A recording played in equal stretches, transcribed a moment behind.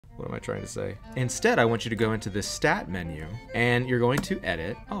What am I trying to say? Instead, I want you to go into this stat menu and you're going to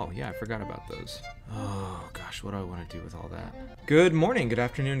edit. Oh yeah, I forgot about those. Oh gosh, what do I want to do with all that? Good morning, good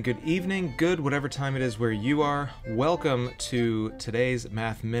afternoon, good evening, good whatever time it is where you are. Welcome to today's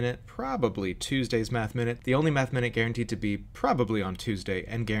Math Minute, probably Tuesday's Math Minute. The only Math Minute guaranteed to be probably on Tuesday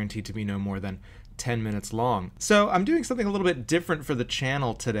and guaranteed to be no more than 10 minutes long. So I'm doing something a little bit different for the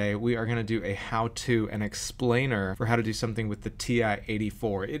channel today. We are going to do a how-to, an explainer for how to do something with the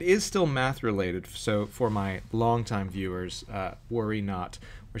TI-84. It is still math related, so for my longtime viewers, worry not.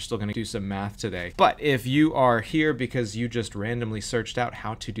 We're still going to do some math today. But if you are here because you just randomly searched out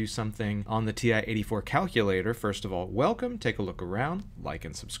how to do something on the TI-84 calculator, first of all, welcome. Take a look around, like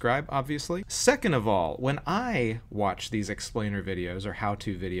and subscribe, obviously. Second of all, when I watch these explainer videos or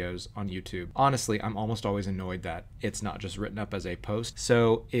how-to videos on YouTube, honestly, I'm almost always annoyed that it's not just written up as a post.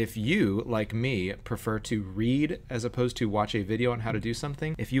 So if you, like me, prefer to read as opposed to watch a video on how to do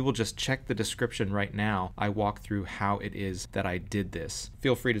something, if you will just check the description right now, I walk through how it is that I did this.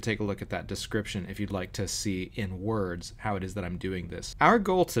 Feel free to take a look at that description if you'd like to see in words how it is that I'm doing this. Our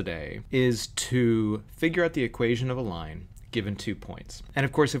goal today is to figure out the equation of a line given 2 points. And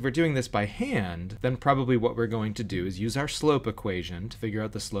of course, if we're doing this by hand, then probably what we're going to do is use our slope equation to figure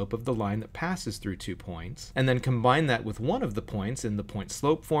out the slope of the line that passes through 2 points, and then combine that with one of the points in the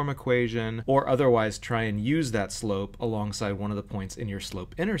point-slope form equation, or otherwise try and use that slope alongside one of the points in your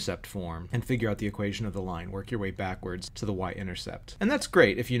slope-intercept form and figure out the equation of the line. Work your way backwards to the y-intercept. And that's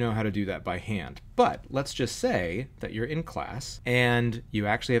great if you know how to do that by hand. But let's just say that you're in class and you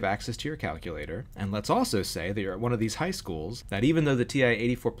actually have access to your calculator, and let's also say that you're at one of these high schools that even though the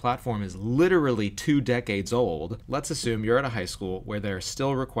TI-84 platform is literally 2 decades old, let's assume you're at a high school where they're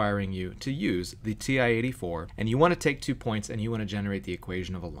still requiring you to use the TI-84 and you want to take 2 points and you want to generate the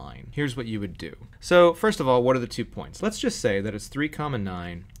equation of a line. Here's what you would do. So first of all, what are the 2 points? Let's just say that it's 3,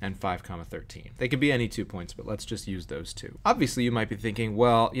 9 and 5, 13. They could be any 2 points, but let's just use those 2. Obviously, you might be thinking,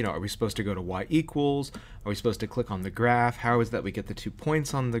 well, are we supposed to go to y equals? Are we supposed to click on the graph? How is that we get the 2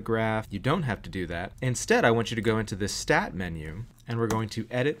 points on the graph? You don't have to do that. Instead, I want you to go into this stat menu and we're going to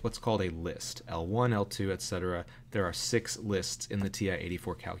edit what's called a list. L1, L2, etc. There are 6 lists in the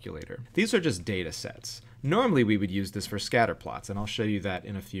TI-84 calculator. These are just data sets. Normally we would use this for scatter plots, and I'll show you that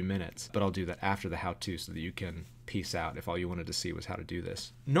in a few minutes, but I'll do that after the how-to so that you can piece out if all you wanted to see was how to do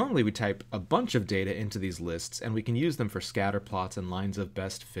this. Normally we type a bunch of data into these lists and we can use them for scatter plots and lines of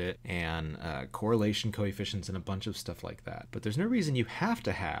best fit and correlation coefficients and a bunch of stuff like that. But there's no reason you have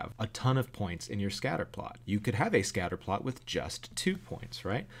to have a ton of points in your scatter plot. You could have a scatter plot with just 2 points,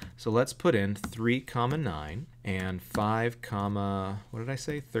 right? So let's put in 3, 9 and 5, what did I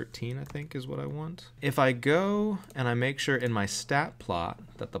say? 13, I think is what I want. If I go and I make sure in my stat plot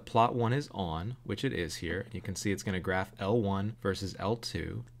that the plot 1 is on, which it is here, you can see it's going to graph L1 versus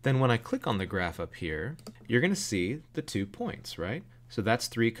L2. Then when I click on the graph up here, you're going to see the 2 points, right? So that's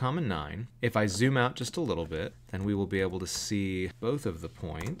 3, 9. If I zoom out just a little bit, then we will be able to see both of the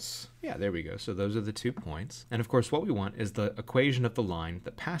points. Yeah, there we go. So those are the 2 points. And of course, what we want is the equation of the line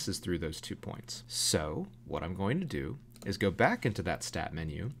that passes through those 2 points. So what I'm going to do is go back into that stat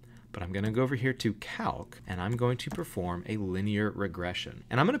menu, but I'm going to go over here to Calc, and I'm going to perform a linear regression.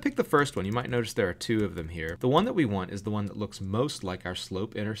 And I'm going to pick the first one. You might notice there are 2 of them here. The one that we want is the one that looks most like our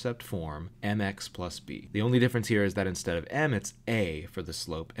slope-intercept form, mx plus b. The only difference here is that instead of m, it's a for the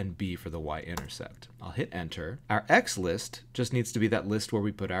slope and b for the y-intercept. I'll hit enter. Our x list just needs to be that list where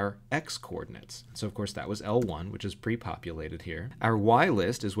we put our x coordinates. So of course that was L1, which is pre-populated here. Our y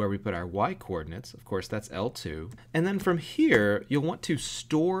list is where we put our y coordinates. Of course that's L2. And then from here, you'll want to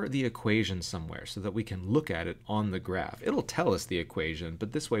store the equation somewhere so that we can look at it on the graph. It'll tell us the equation,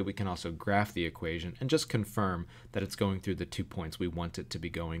 but this way we can also graph the equation and just confirm that it's going through the 2 points we want it to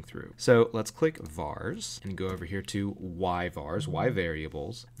be going through. So let's click vars and go over here to y vars, y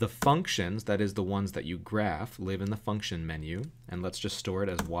variables. The functions, that is the ones that you graph, live in the function menu, and let's just store it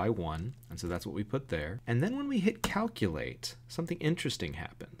as y1, and so that's what we put there. And then when we hit calculate, something interesting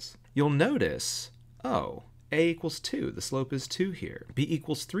happens. You'll notice, oh, a equals 2, the slope is 2 here. B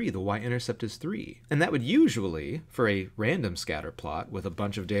equals 3, the y-intercept is 3. And that would usually, for a random scatter plot with a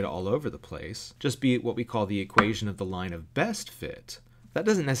bunch of data all over the place, just be what we call the equation of the line of best fit. That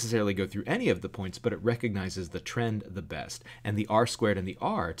doesn't necessarily go through any of the points, but it recognizes the trend the best. And the r squared and the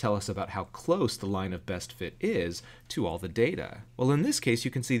r tell us about how close the line of best fit is to all the data. Well, in this case,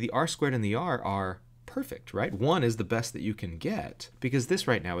 you can see the r squared and the r are perfect, right? 1 is the best that you can get because this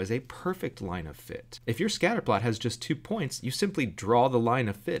right now is a perfect line of fit. If your scatter plot has just 2 points, you simply draw the line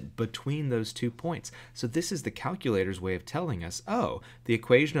of fit between those 2 points. So this is the calculator's way of telling us, oh, the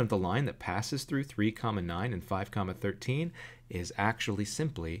equation of the line that passes through 3, 9 and 5, 13 is actually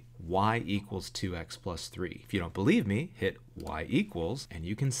simply y equals 2x plus 3. If you don't believe me, hit y equals, and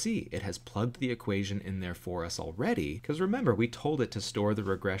you can see it has plugged the equation in there for us already, because remember, we told it to store the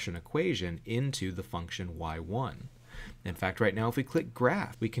regression equation into the function y1. In fact, right now, if we click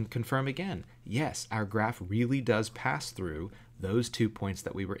graph, we can confirm again, yes, our graph really does pass through those 2 points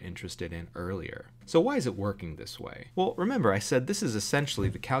that we were interested in earlier. So why is it working this way? Well, remember I said this is essentially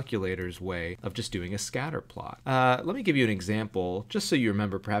the calculator's way of just doing a scatter plot. Let me give you an example, just so you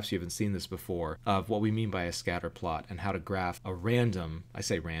remember, perhaps you haven't seen this before, of what we mean by a scatter plot and how to graph a random, I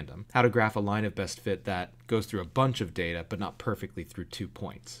say random, how to graph a line of best fit that goes through a bunch of data but not perfectly through 2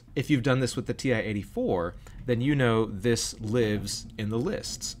 points. If you've done this with the TI-84, then you know this lives in the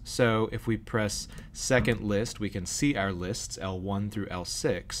lists. So if we press second list, we can see our lists, L1 through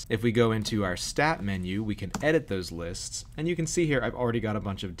L6. If we go into our stat menu, we can edit those lists, and you can see here I've already got a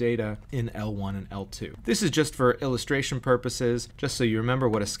bunch of data in L1 and L2. This is just for illustration purposes, just so you remember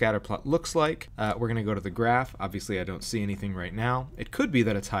what a scatter plot looks like. We're going to go to the graph. Obviously I don't see anything right now. It could be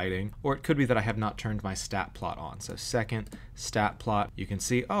that it's hiding, or it could be that I have not turned my stat plot on. So second stat plot, you can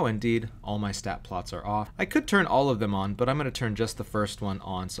see, oh indeed, all my stat plots are off. I could turn all of them on, but I'm going to turn just the first one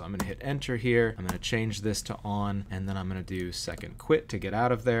on. So I'm going to hit enter here. I'm going to change this to on, and then I'm going to do second quit to get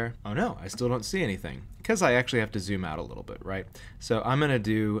out of there. Oh no, I still don't see anything, because I actually have to zoom out a little bit, right? So I'm going to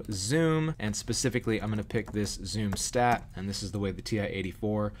do zoom, and specifically I'm going to pick this zoom stat, and this is the way the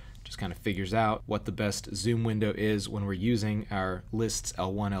TI-84 just kind of figures out what the best zoom window is when we're using our lists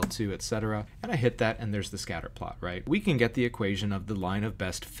L1, L2, etc. And I hit that, and there's the scatter plot, right? We can get the equation of the line of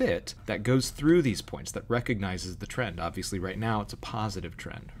best fit that goes through these points, that recognizes the trend. Obviously right now it's a positive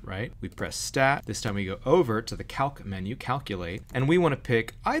trend, right? We press stat. This time we go over to the calc menu, calculate, and we want to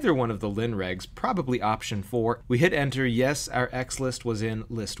pick either one of the lin regs, probably option 4. We hit enter. Yes, our X list was in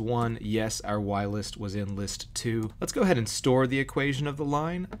list 1. Yes, our Y list was in list 2. Let's go ahead and store the equation of the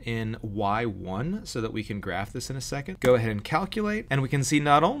line in y1 so that we can graph this in a second. Go ahead and calculate, and we can see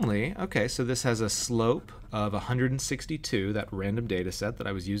not only, okay, so this has a slope of 162, that random data set that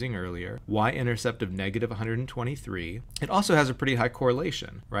I was using earlier, y-intercept of negative 123. It also has a pretty high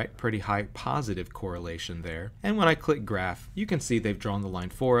correlation, right? Pretty high positive correlation there. And when I click graph, you can see they've drawn the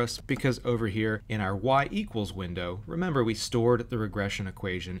line for us, because over here in our y equals window, remember we stored the regression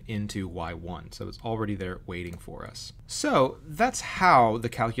equation into y1, so it's already there waiting for us. So that's how the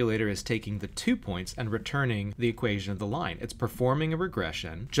calculator is taking the 2 points and returning the equation of the line. It's performing a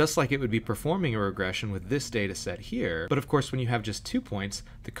regression, just like it would be performing a regression with this data set here. But of course, when you have just 2 points,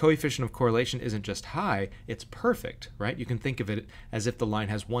 the coefficient of correlation isn't just high, it's perfect, right? You can think of it as if the line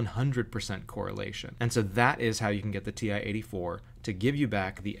has 100% correlation. And so that is how you can get the TI-84 to give you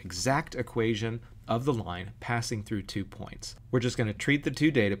back the exact equation of the line passing through 2 points. We're just going to treat the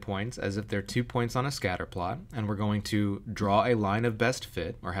 2 data points as if they're 2 points on a scatter plot, and we're going to draw a line of best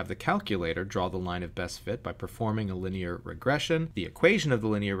fit, or have the calculator draw the line of best fit by performing a linear regression. The equation of the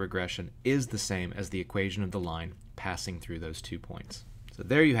linear regression is the same as the equation of the line passing through those 2 points. So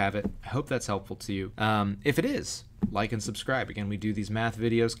there you have it. I hope that's helpful to you. If it is, like and subscribe. Again, we do these math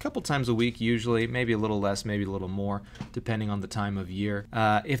videos a couple times a week usually, maybe a little less, maybe a little more, depending on the time of year.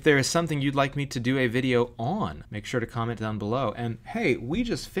 If there is something you'd like me to do a video on, make sure to comment down below. And hey, we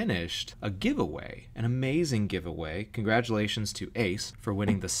just finished a giveaway, an amazing giveaway. Congratulations to Ace for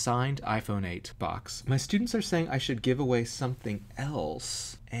winning the signed iPhone 8 box. My students are saying I should give away something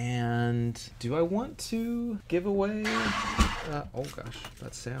else. And do I want to give away, oh gosh,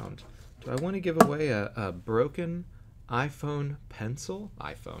 that sound. Do I want to give away a broken iPhone pencil?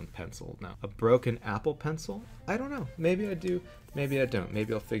 No. A broken Apple pencil? I don't know. Maybe I do, maybe I don't.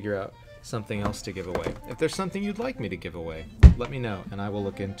 Maybe I'll figure out something else to give away. If there's something you'd like me to give away, let me know and I will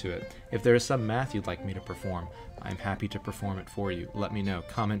look into it. If there is some math you'd like me to perform, I'm happy to perform it for you. Let me know.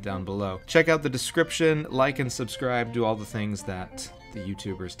 Comment down below. Check out the description, like and subscribe, do all the things that the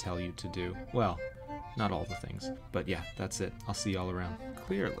YouTubers tell you to do. Well, not all the things, but yeah, that's it. I'll see y'all around.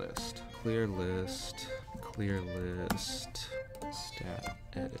 Clear list, clear list, clear list, stat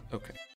edit. Okay.